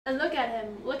And look at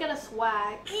him, look at the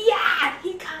swag. Yeah,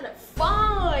 he kind of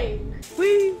fine.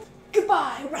 Wee.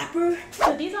 Goodbye, rapper.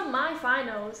 So these are my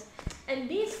finals. And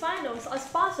these finals are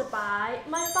sponsored by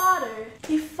my father.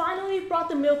 He finally brought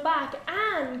the milk back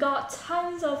and got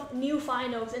tons of new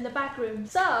finals in the back room.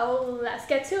 So let's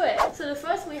get to it. So the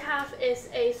first we have is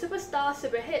a Superstar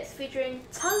Super Hits featuring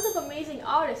tons of amazing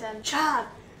artists. And Chad,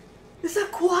 is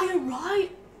that Quiet Right?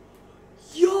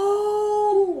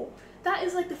 Yo! That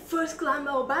is like the first glam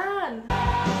metal band.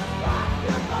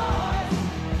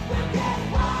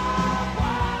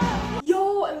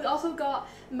 Yo, and we also got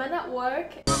Men at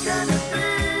Work.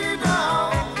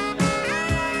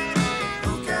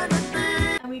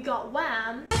 And we got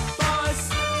Wham.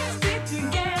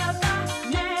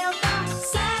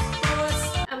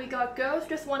 And we got Girls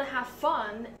Just Wanna Have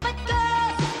Fun.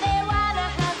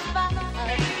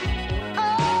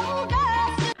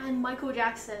 And Michael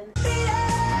Jackson.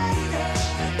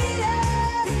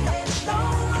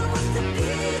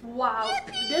 Wow,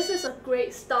 this is a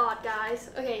great start, guys.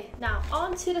 Okay, now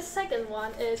on to the second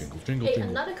one is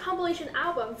another compilation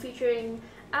album featuring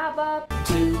ABBA,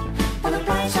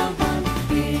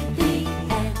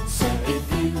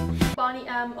 Boney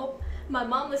M. Oh, my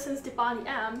mom listens to Boney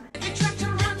M.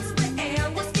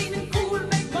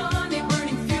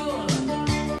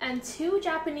 And two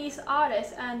Japanese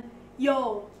artists, and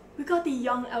yo, we got the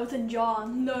young Elton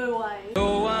John. No way.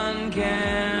 No one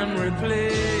can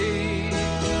replace.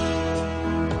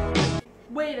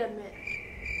 Wait a minute.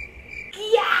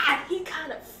 Yeah, he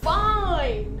kind of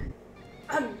fine.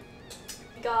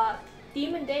 Got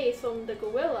Demon Days from the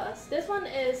Gorillaz. This one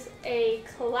is a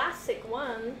classic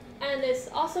one and it's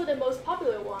also the most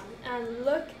popular one. And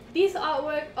look, these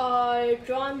artwork are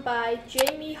drawn by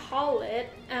Jamie Howlett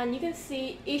and you can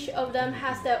see each of them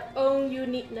has their own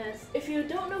uniqueness. If you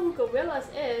don't know who Gorillaz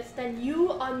is, then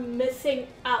you are missing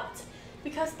out.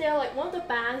 Because they're like one of the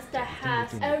bands that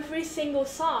has every single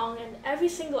song and every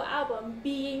single album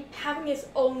having its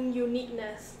own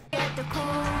uniqueness.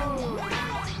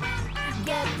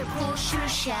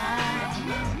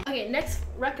 Okay, next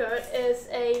record is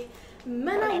a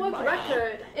Men at Work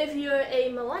record. If you're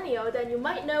a millennial, then you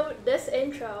might know this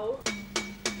intro.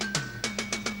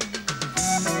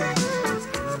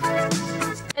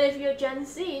 And if you're Gen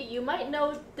Z, you might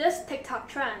know this TikTok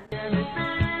trend.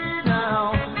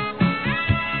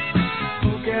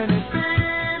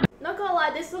 Not gonna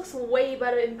lie, this looks way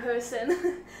better in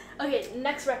person. Okay,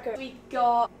 next record. We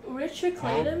got Richard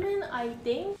Clayderman, I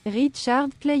think.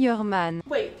 Richard Clayderman.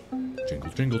 Wait.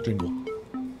 Jingle, jingle, jingle.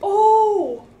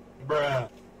 Oh! Bruh.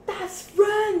 That's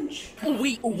French!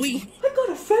 Oui, oui. I got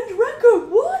a French record,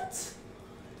 what?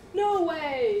 No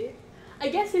way. I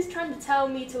guess he's trying to tell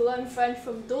me to learn French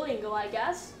from Duolingo, I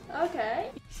guess.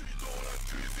 Okay.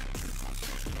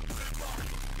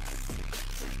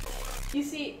 You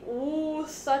see, ooh,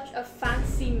 such a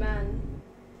fancy man.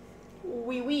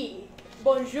 Oui, oui.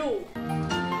 Bonjour.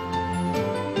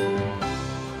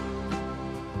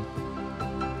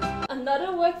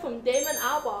 Another work from Damon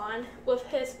Albarn with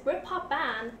his Britpop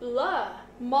band, Blur.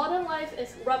 Modern Life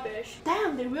is Rubbish.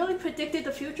 Damn, they really predicted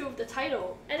the future with the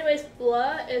title. Anyways,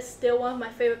 Blur is still one of my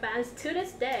favorite bands to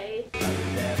this day.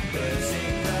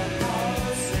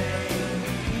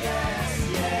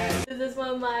 This is one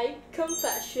of my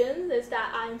confessions, is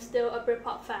that I'm still a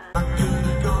Britpop fan.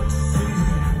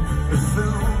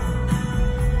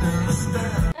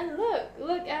 And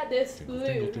look at this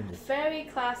blue. Very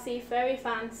classy, very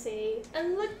fancy.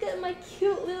 And look at my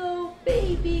cute little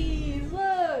babies,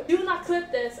 look. Do not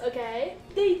clip this, okay?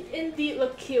 They indeed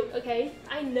look cute, okay?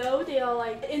 I know they are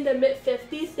like in their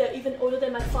mid-50s, they're even older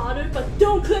than my father, but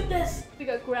don't clip this! We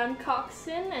got Graham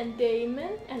Coxon and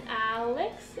Damon and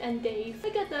Alex and Dave.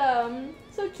 Look at them,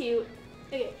 so cute.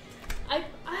 Okay, I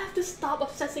have to stop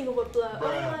obsessing over Blur.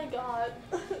 Oh my god.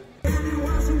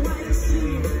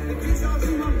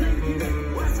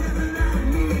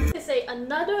 Say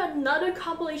another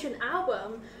compilation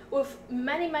album with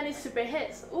many super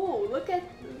hits. Ooh, look at,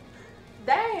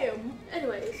 damn.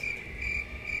 Anyways,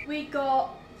 we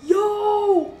got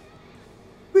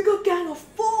Gang of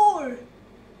Four,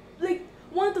 like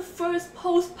one of the first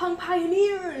post-punk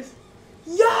pioneers.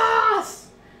 Yes.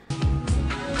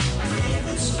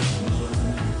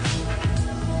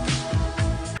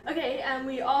 Okay, and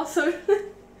we also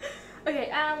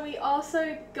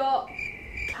got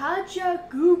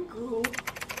Kajagoogoo.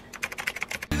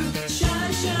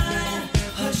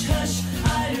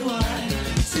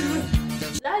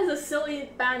 That is a silly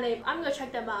band name. I'm gonna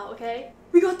check them out, okay?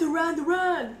 We got Duran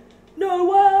Duran. No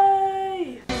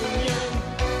way!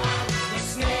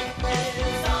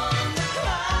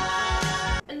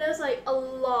 And there's like a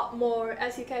lot lot more,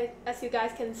 as you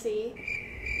guys can see.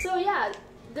 So yeah,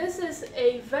 this is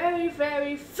a very,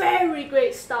 very, very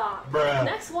great start. Bruh.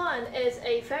 Next one is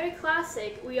a very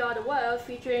classic, We Are the World,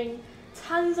 featuring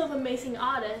tons of amazing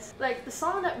artists. Like the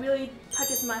song that really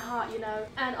touches my heart, you know.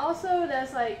 And also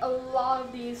there's like a lot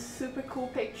of these super cool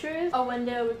pictures of when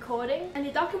they're recording. And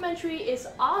the documentary is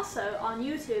also on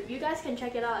YouTube. You guys can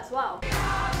check it out as well.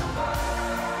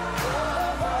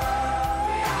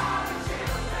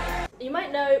 You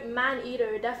might know Man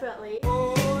Eater, definitely.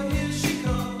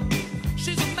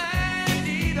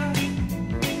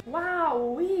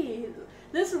 Wow,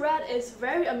 this red is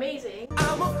very amazing.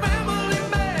 I'm a family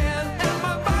man, and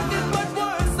my pocketbook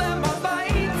worse than my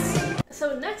bites.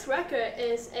 So next record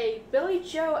is a Billy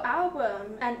Joel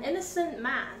album, An Innocent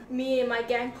Man. Me and my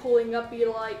gang pulling up be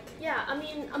like, yeah, I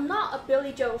mean, I'm not a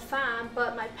Billy Joel fan,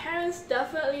 but my parents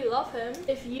definitely love him.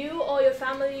 If you or your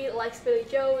family likes Billy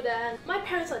Joel, then my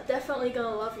parents are definitely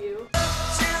gonna love you.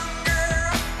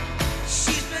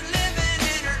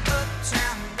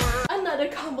 Another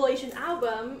compilation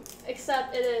album,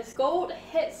 except it is gold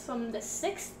hits from the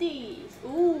 60s.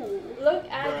 Ooh, look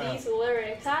at these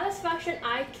lyrics. Satisfaction,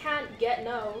 I can't get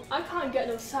no. I can't get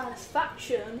no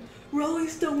satisfaction. Rolling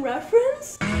Stone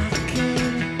reference?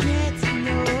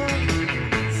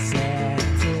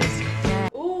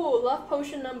 Ooh, Love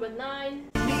Potion number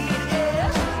 9.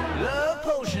 Love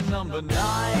Potion number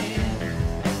 9.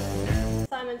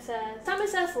 Simon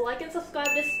says like and subscribe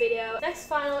this video. Next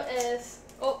final is,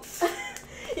 oh,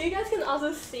 you guys can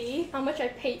also see how much I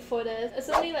paid for this. It's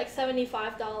only like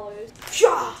 $75.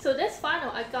 So this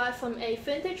final I got from a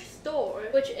vintage store,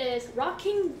 which is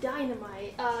Rocking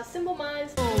Dynamite. Simple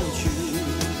Minds.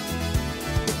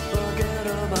 Forget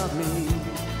about me.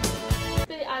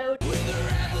 Billy Idol.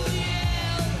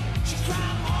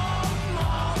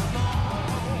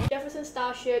 Jefferson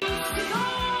Starship.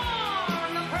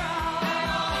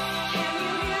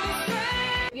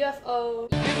 UFO.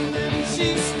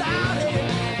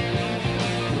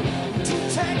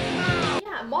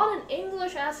 Yeah, modern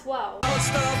English as well.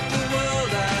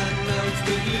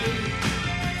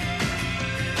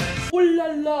 Ooh la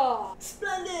la!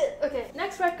 Splendid! Okay,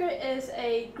 next record is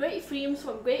a great themes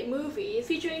from great movies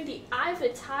featuring the Eye of the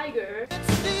Tiger.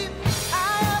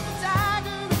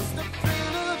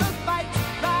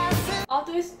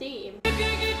 Author's theme.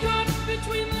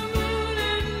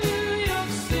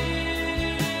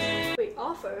 Wait,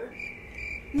 author?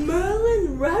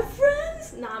 Merlin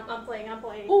reference? Nah, I'm playing.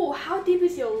 Oh, How Deep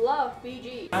Is Your Love,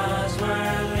 BG.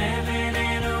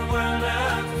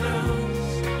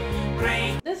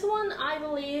 This one, I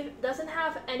believe, doesn't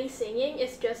have any singing.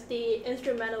 It's just the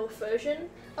instrumental version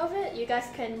of it. You guys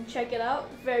can check it out.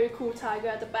 Very cool tiger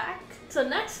at the back. So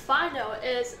next final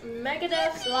is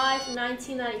Megadeth's Live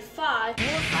 1995.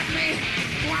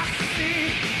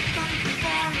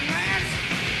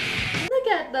 Look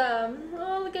at them.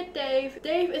 Oh, look at Dave.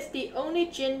 Dave is the only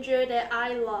ginger that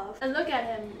I love. And look at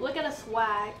him. Look at the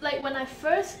swag. Like when I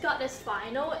first got this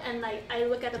vinyl and like I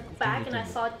look at the back and I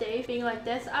saw Dave being like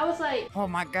this, I was like, oh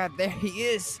my god, there he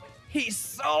is. He's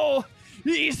so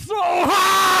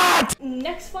hot!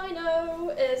 Next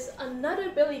vinyl is another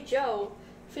Billy Joel,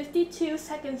 52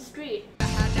 2nd Street.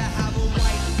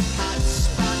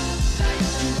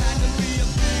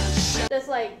 There's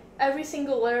like every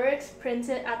single lyrics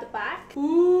printed at the back.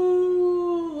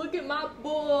 Ooh, look at my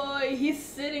boy. He's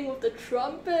sitting with the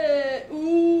trumpet.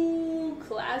 Ooh,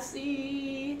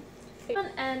 classy.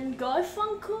 And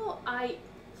Garfunkel,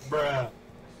 Bruh.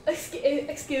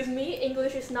 Excuse me,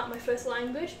 English is not my first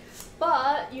language,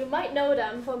 but you might know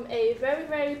them from a very,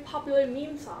 very popular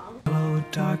meme song. Hello,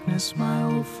 darkness, my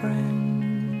old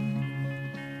friend.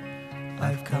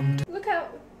 I've come to. Look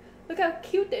how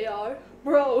cute they are.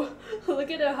 Bro,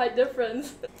 look at their height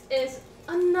difference. It's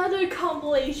another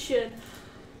compilation.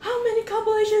 How many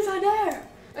compilations are there?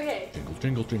 Okay. Jingle,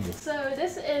 jingle, jingle. So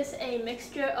this is a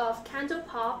mixture of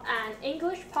cantopop and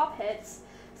English pop hits,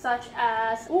 such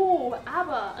as, ooh,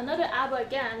 ABBA, another ABBA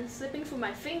again, slipping through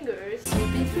my fingers.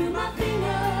 Slipping through my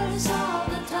fingers all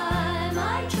the time,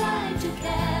 I tried to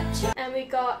capture. And we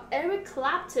got Eric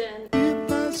Clapton.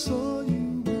 If I saw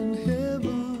you in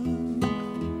heaven.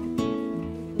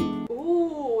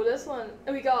 Ooh, this one.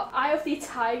 And we got Eye of the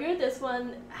Tiger. This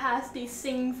one has the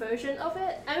sing version of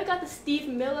it. And we got the Steve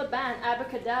Miller Band,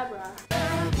 Abracadabra.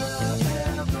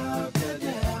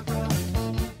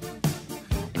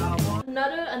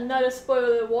 Another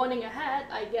spoiler warning ahead,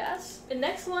 I guess. The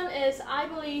next one is, I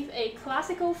believe, a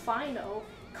classical final,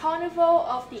 Carnival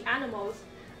of the Animals,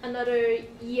 another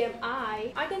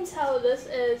EMI. I can tell this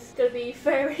is gonna be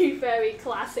very, very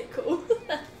classical.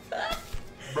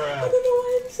 I don't know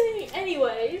what I'm saying.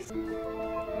 Anyways.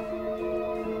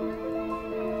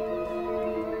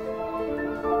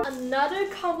 Another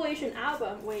compilation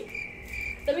album. Wait,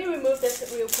 let me remove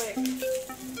this real quick.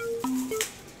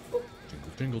 Oh.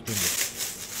 Jingle, jingle, jingle.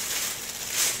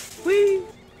 Whee!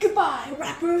 Goodbye,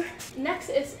 rapper! Next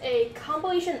is a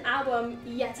compilation album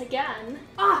yet again.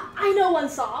 Ah, I know one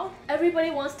song!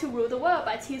 Everybody Wants to Rule the World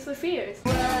by Tears for Fears.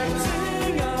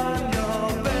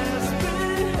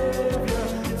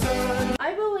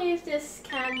 I believe this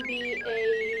can be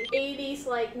a 80s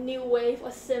like new wave or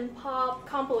synthpop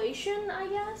compilation, I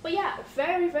guess. But yeah,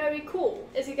 very, very cool.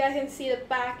 As you guys can see, the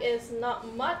back is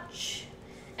not much.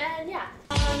 And yeah.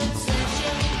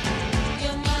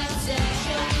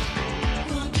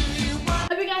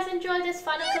 Hope you guys enjoyed this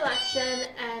final collection,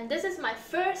 and this is my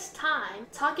first time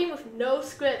talking with no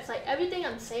scripts. Like everything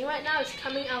I'm saying right now is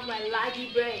coming out of my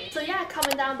laggy brain. So yeah,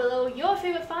 comment down below your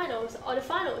favorite finals or the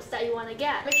finals that you want to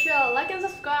get. Make sure to like and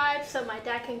subscribe so my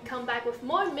dad can come back with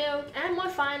more milk and more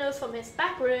finals from his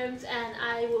back rooms, and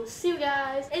I will see you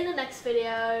guys in the next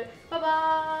video. Bye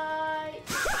bye!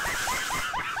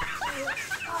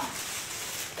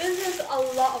 This is a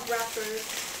lot of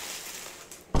rappers.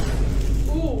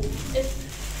 Ooh,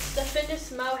 the finished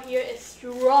smell here is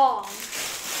strong.